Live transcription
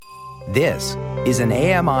This is an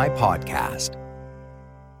AMI podcast.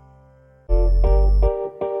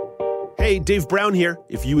 Hey, Dave Brown here.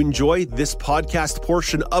 If you enjoy this podcast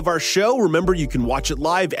portion of our show, remember you can watch it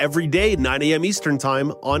live every day at 9 a.m. Eastern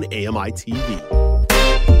Time on AMI TV.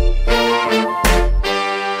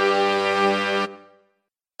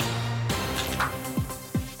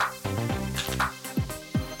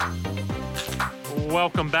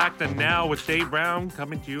 Welcome back to Now with Dave Brown,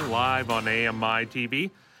 coming to you live on AMI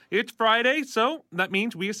TV. It's Friday, so that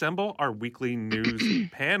means we assemble our weekly news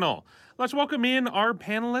panel. Let's welcome in our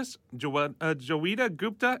panelists, Joeita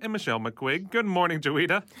Gupta and Michelle McQuigg. Good morning,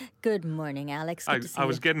 Joeita. Good morning, Alex. Good to see I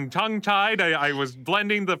was getting tongue-tied. I was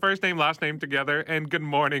blending the first name, last name together. And good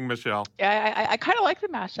morning, Michelle. Yeah, I kind of like the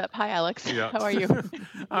mashup. Hi, Alex. Yeah. How are you?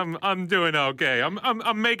 I'm doing okay.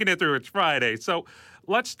 I'm making it through. It's Friday. So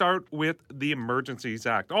let's start with the Emergencies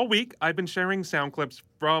Act. All week, I've been sharing sound clips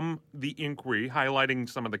from the inquiry, highlighting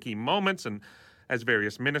some of the key moments and as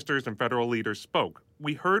various ministers and federal leaders spoke.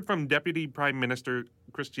 We heard from Deputy Prime Minister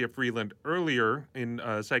Chrystia Freeland earlier in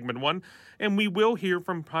segment one, and we will hear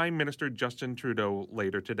from Prime Minister Justin Trudeau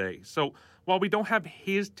later today. So while we don't have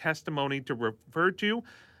his testimony to refer to,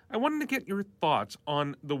 I wanted to get your thoughts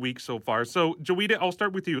on the week so far. So, Joeita, I'll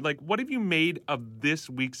start with you. What have you made of this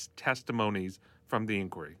week's testimonies from the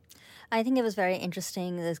inquiry? I think it was very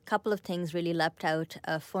interesting. There's a couple of things really leapt out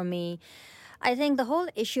for me. I think the whole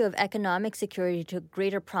issue of economic security took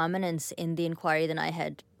greater prominence in the inquiry than I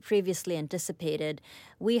had previously anticipated.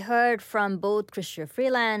 We heard from both Chrystia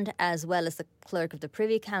Freeland as well as the clerk of the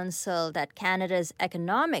Privy Council that Canada's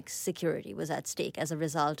economic security was at stake as a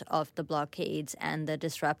result of the blockades and the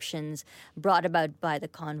disruptions brought about by the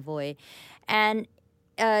convoy. And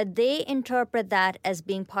they interpret that as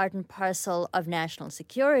being part and parcel of national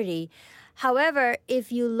security. However,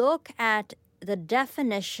 if you look at the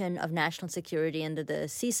definition of national security under the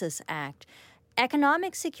CSIS Act,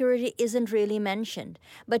 economic security isn't really mentioned.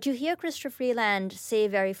 But you hear Chrystia Freeland say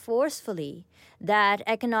very forcefully that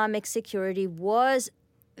economic security was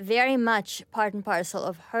very much part and parcel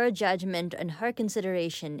of her judgment and her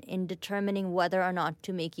consideration in determining whether or not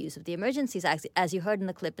to make use of the Emergencies Act. As you heard in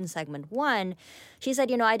the clip in segment one, she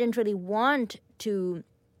said, I didn't really want to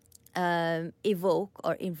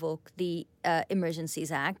invoke the Emergencies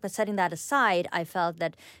Act. But setting that aside, I felt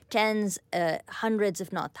that tens, hundreds,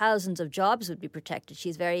 if not thousands of jobs would be protected.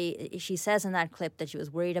 She says in that clip that she was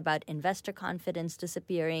worried about investor confidence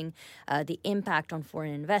disappearing, the impact on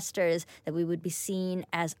foreign investors, that we would be seen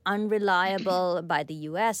as unreliable by the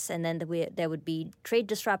U.S., and then there would be trade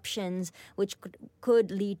disruptions, which could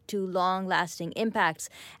lead to long-lasting impacts.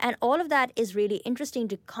 And all of that is really interesting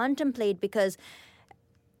to contemplate because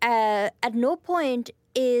at no point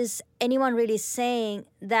is anyone really saying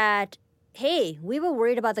that, hey, we were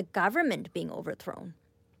worried about the government being overthrown.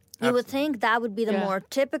 You would think that would be the more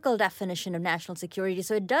typical definition of national security.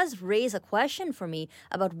 So it does raise a question for me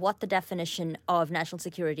about what the definition of national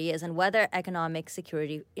security is and whether economic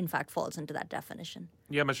security, in fact, falls into that definition.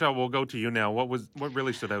 Yeah, Michelle, we'll go to you now. What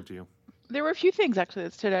really stood out to you? There were a few things, actually,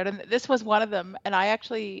 that stood out, and this was one of them. And I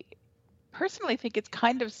actually personally think it's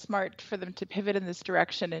kind of smart for them to pivot in this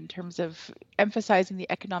direction in terms of emphasizing the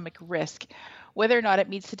economic risk. Whether or not it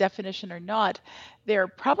meets the definition or not, they're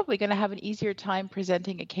probably going to have an easier time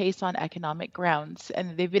presenting a case on economic grounds.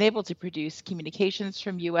 And they've been able to produce communications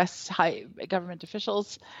from U.S. high government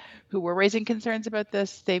officials who were raising concerns about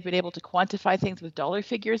this. They've been able to quantify things with dollar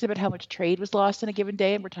figures about how much trade was lost in a given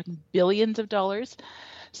day, and we're talking billions of dollars.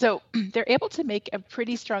 So they're able to make a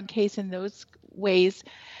pretty strong case in those ways.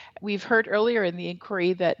 We've heard earlier in the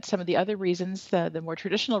inquiry that some of the other reasons, the more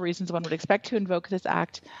traditional reasons one would expect to invoke this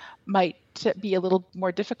act, might be a little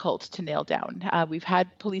more difficult to nail down. We've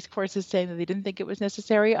had police forces saying that they didn't think it was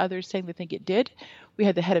necessary, others saying they think it did. We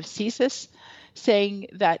had the head of CSIS saying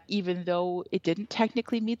that even though it didn't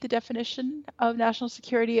technically meet the definition of national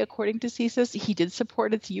security according to CSIS, he did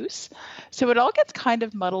support its use. So it all gets kind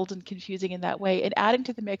of muddled and confusing in that way. And adding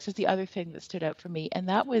to the mix is the other thing that stood out for me, and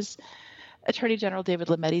that was Attorney General David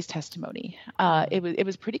Lamette's testimony. It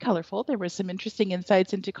was pretty colorful. There were some interesting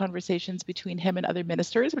insights into conversations between him and other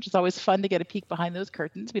ministers, which is always fun to get a peek behind those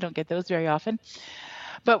curtains. We don't get those very often.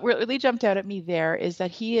 But what really jumped out at me there is that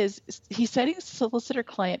he's citing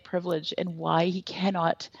solicitor-client privilege and why he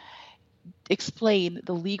cannot explain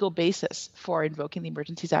the legal basis for invoking the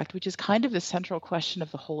Emergencies Act, which is kind of the central question of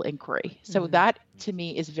the whole inquiry. So that, to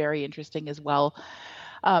me, is very interesting as well.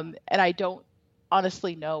 And I don't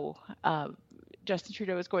honestly know. Justin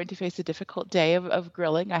Trudeau is going to face a difficult day of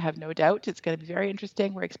grilling, I have no doubt. It's going to be very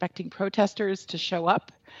interesting. We're expecting protesters to show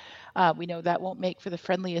up. We know that won't make for the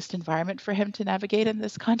friendliest environment for him to navigate in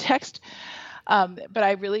this context. But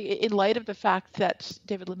I really, in light of the fact that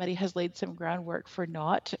David Lametti has laid some groundwork for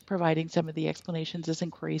not providing some of the explanations this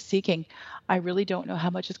inquiry is seeking, I really don't know how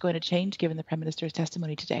much is going to change given the Prime Minister's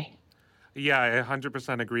testimony today. Yeah, I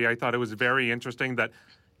 100% agree. I thought it was very interesting that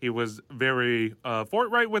he was very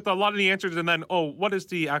forthright with a lot of the answers, and then, what is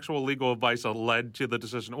the actual legal advice that led to the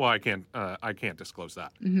decision? Well, I can't disclose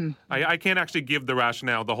that. Mm-hmm. I can't actually give the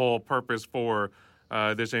rationale, the whole purpose for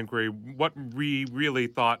this inquiry, what we really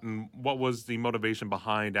thought, and what was the motivation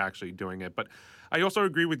behind actually doing it. But I also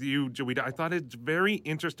agree with you, Joita. I thought it's very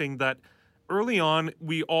interesting that early on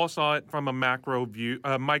we all saw it from a micro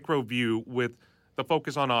view with the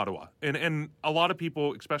focus on Ottawa, and a lot of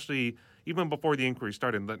people, especially even before the inquiry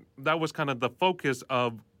started, that was kind of the focus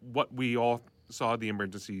of what we all saw the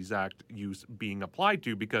Emergencies Act use being applied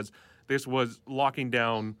to, because this was locking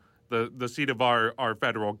down the seat of our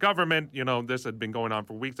federal government. You know, this had been going on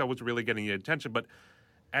for weeks. That was really getting the attention. But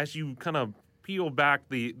as you kind of peel back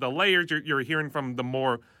the layers, you're hearing from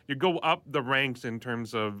you go up the ranks in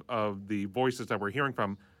terms of the voices that we're hearing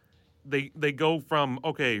from. They go from,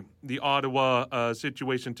 okay, the Ottawa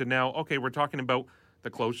situation to now, okay, we're talking about the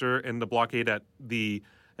closure and the blockade at the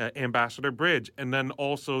Ambassador Bridge, and then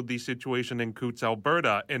also the situation in Coutts,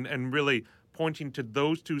 Alberta, and really pointing to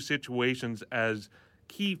those two situations as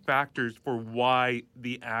key factors for why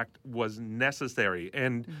the act was necessary.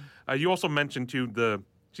 And you also mentioned, too, the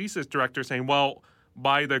CSIS director saying, well,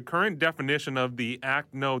 by the current definition of the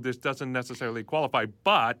act, no, this doesn't necessarily qualify,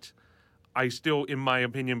 but I still, in my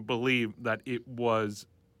opinion, believe that it was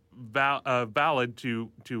valid to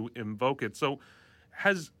invoke it. So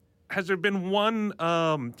has there been one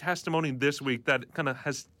testimony this week that kind of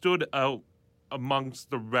has stood out amongst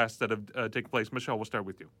the rest that have taken place? Michelle, we'll start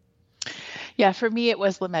with you. Yeah, for me, it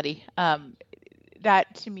was Lametti.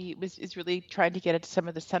 That, to me, is really trying to get at some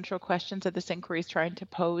of the central questions that this inquiry is trying to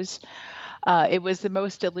pose. It was the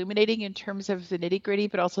most illuminating in terms of the nitty-gritty,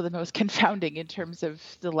 but also the most confounding in terms of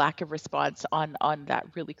the lack of response on that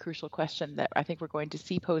really crucial question that I think we're going to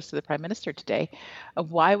see posed to the Prime Minister today,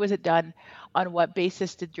 of why was it done? On what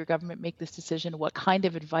basis did your government make this decision? What kind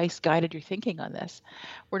of advice guided your thinking on this?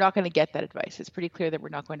 We're not going to get that advice. It's pretty clear that we're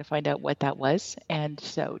not going to find out what that was. And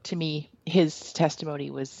so, to me, his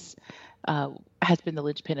testimony has been the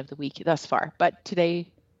linchpin of the week thus far, but today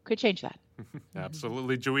could change that.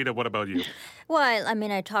 Absolutely. Joita, what about you? Well, I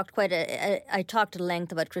mean, I talked at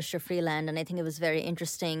length about Chrystia Freeland, and I think it was very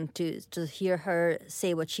interesting to hear her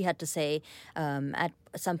say what she had to say. At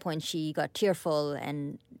some point, she got tearful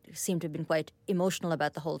and seemed to have been quite emotional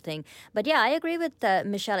about the whole thing. But yeah, I agree with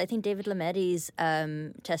Michelle. I think David Lametti's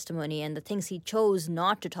testimony and the things he chose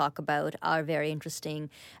not to talk about are very interesting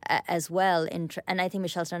as well. And I think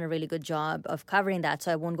Michelle's done a really good job of covering that,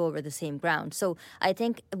 so I won't go over the same ground. So I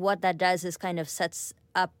think what that does is kind of sets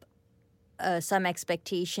up some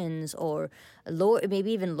expectations, or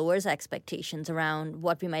maybe even lowers expectations around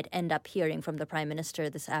what we might end up hearing from the Prime Minister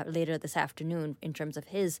later this afternoon in terms of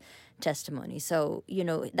his testimony. So,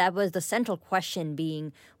 that was the central question,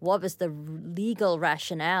 being what was the legal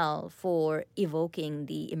rationale for evoking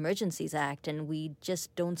the Emergencies Act, and we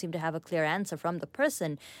just don't seem to have a clear answer from the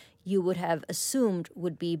person you would have assumed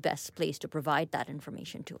would be best placed to provide that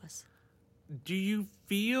information to us. Do you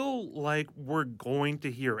feel like we're going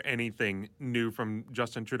to hear anything new from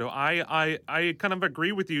Justin Trudeau? I kind of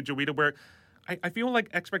agree with you, Joita, where I feel like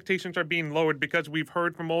expectations are being lowered because we've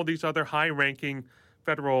heard from all these other high-ranking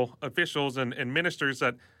federal officials and ministers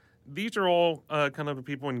that these are all kind of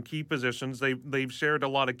people in key positions. They've shared a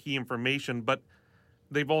lot of key information, but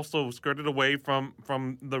they've also skirted away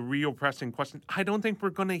from the real pressing question. I don't think we're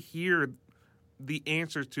going to hear the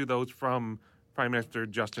answers to those from Prime Minister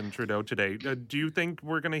Justin Trudeau today. Do you think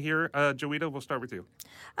we're going to hear, Joita, we'll start with you.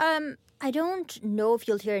 I don't know if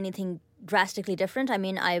you'll hear anything drastically different. I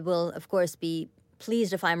mean, I will, of course, be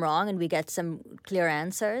pleased if I'm wrong and we get some clear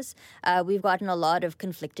answers. We've gotten a lot of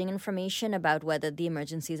conflicting information about whether the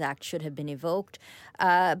Emergencies Act should have been evoked.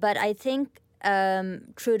 But I think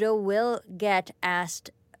Trudeau will get asked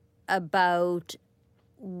about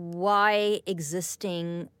why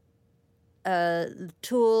existing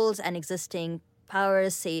tools and existing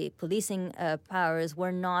powers, say policing powers,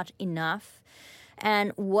 were not enough,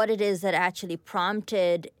 and what it is that actually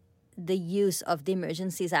prompted the use of the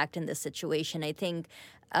Emergencies Act in this situation. I think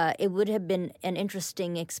it would have been an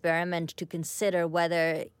interesting experiment to consider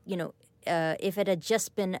whether, if it had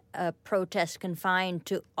just been a protest confined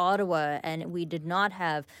to Ottawa and we did not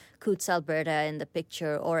have Coutts, Alberta in the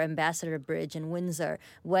picture, or Ambassador Bridge in Windsor,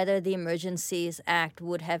 whether the Emergencies Act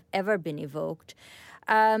would have ever been evoked.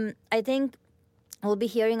 I think We'll be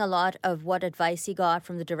hearing a lot of what advice he got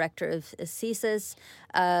from the director of CSIS,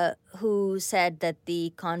 who said that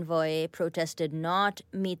the convoy protest did not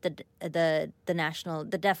meet the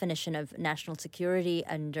definition of national security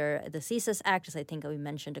under the CSIS Act, as I think we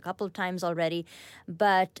mentioned a couple of times already.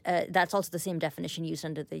 But that's also the same definition used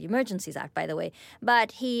under the Emergencies Act, by the way.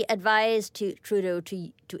 But he advised Trudeau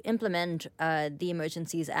to implement the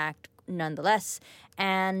Emergencies Act nonetheless,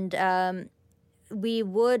 and we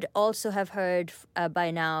would also have heard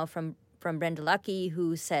by now from Brenda Lucki,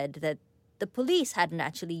 who said that the police hadn't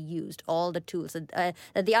actually used all the tools, that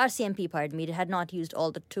the RCMP, had not used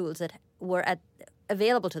all the tools that were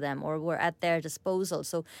available to them or were at their disposal.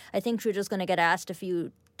 So I think Trudeau's going to get asked a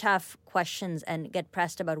few tough questions and get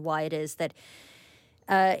pressed about why it is that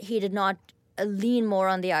he did not lean more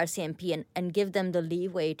on the RCMP and give them the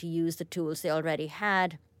leeway to use the tools they already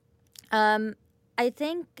had. I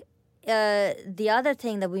think the other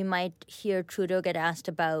thing that we might hear Trudeau get asked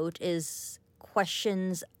about is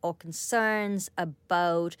questions or concerns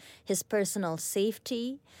about his personal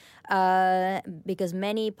safety, because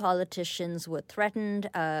many politicians were threatened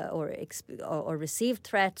or received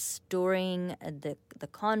threats during the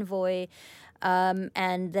convoy.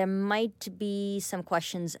 And there might be some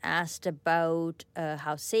questions asked about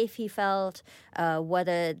how safe he felt,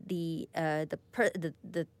 whether the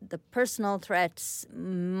personal threats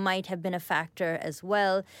might have been a factor as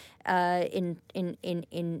well in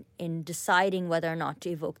deciding whether or not to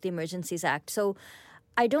evoke the Emergencies Act. So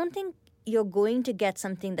I don't think you're going to get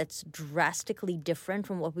something that's drastically different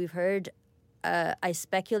from what we've heard. I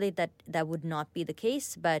speculate that would not be the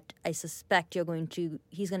case, but I suspect he's going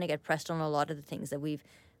to get pressed on a lot of the things that we've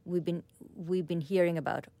been hearing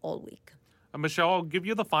about all week. Michelle, I'll give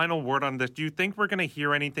you the final word on this. Do you think we're going to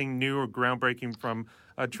hear anything new or groundbreaking from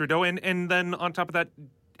Trudeau? And then on top of that,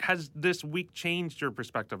 has this week changed your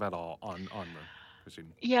perspective at all on the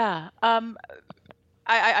proceeding? Yeah, I'm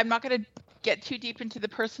not going to get too deep into the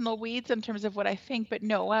personal weeds in terms of what I think, but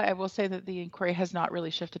no, I will say that the inquiry has not really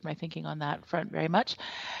shifted my thinking on that front very much.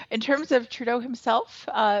 In terms of Trudeau himself,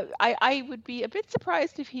 I would be a bit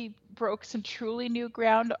surprised if he broke some truly new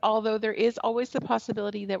ground, although there is always the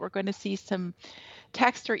possibility that we're going to see some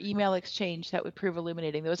text or email exchange that would prove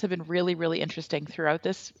illuminating. Those have been really, really interesting throughout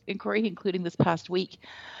this inquiry, including this past week.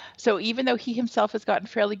 So even though he himself has gotten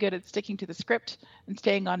fairly good at sticking to the script and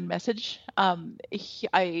staying on message,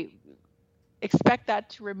 I expect that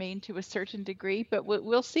to remain to a certain degree, but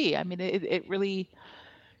we'll see. I mean, it really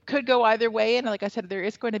could go either way. And like I said, there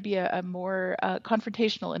is going to be a more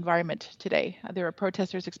confrontational environment today. There are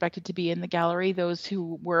protesters expected to be in the gallery, those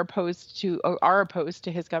who were opposed to or are opposed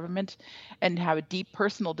to his government and have a deep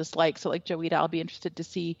personal dislike. So like Joita, I'll be interested to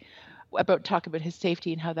see talk about his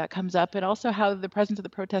safety and how that comes up, and also how the presence of the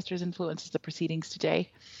protesters influences the proceedings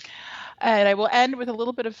today. And I will end with a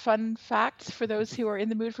little bit of fun facts for those who are in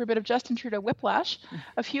the mood for a bit of Justin Trudeau whiplash.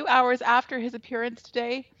 A few hours after his appearance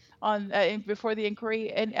today on before the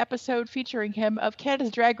inquiry, an episode featuring him of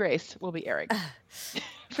Canada's Drag Race will be airing.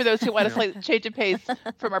 For those who want a slight change of pace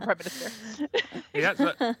from our Prime Minister. Yes,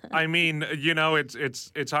 I mean,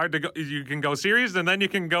 it's hard to go. You can go serious and then you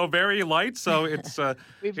can go very light. So it's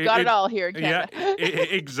we've got it all here in Canada. Yeah,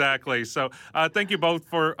 exactly. So thank you both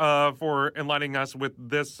for enlightening us with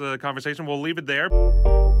this conversation. We'll leave it there.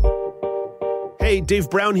 Hey, Dave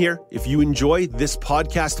Brown here. If you enjoy this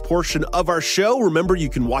podcast portion of our show, remember you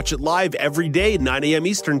can watch it live every day at 9 a.m.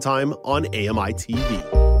 Eastern Time on AMI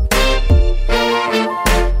TV.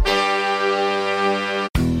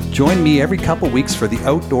 Join me every couple weeks for the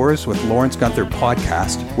Outdoors with Lawrence Gunther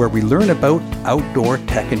podcast, where we learn about outdoor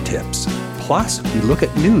tech and tips. Plus, we look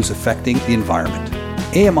at news affecting the environment.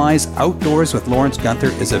 AMI's Outdoors with Lawrence Gunther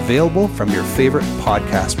is available from your favorite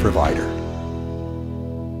podcast provider.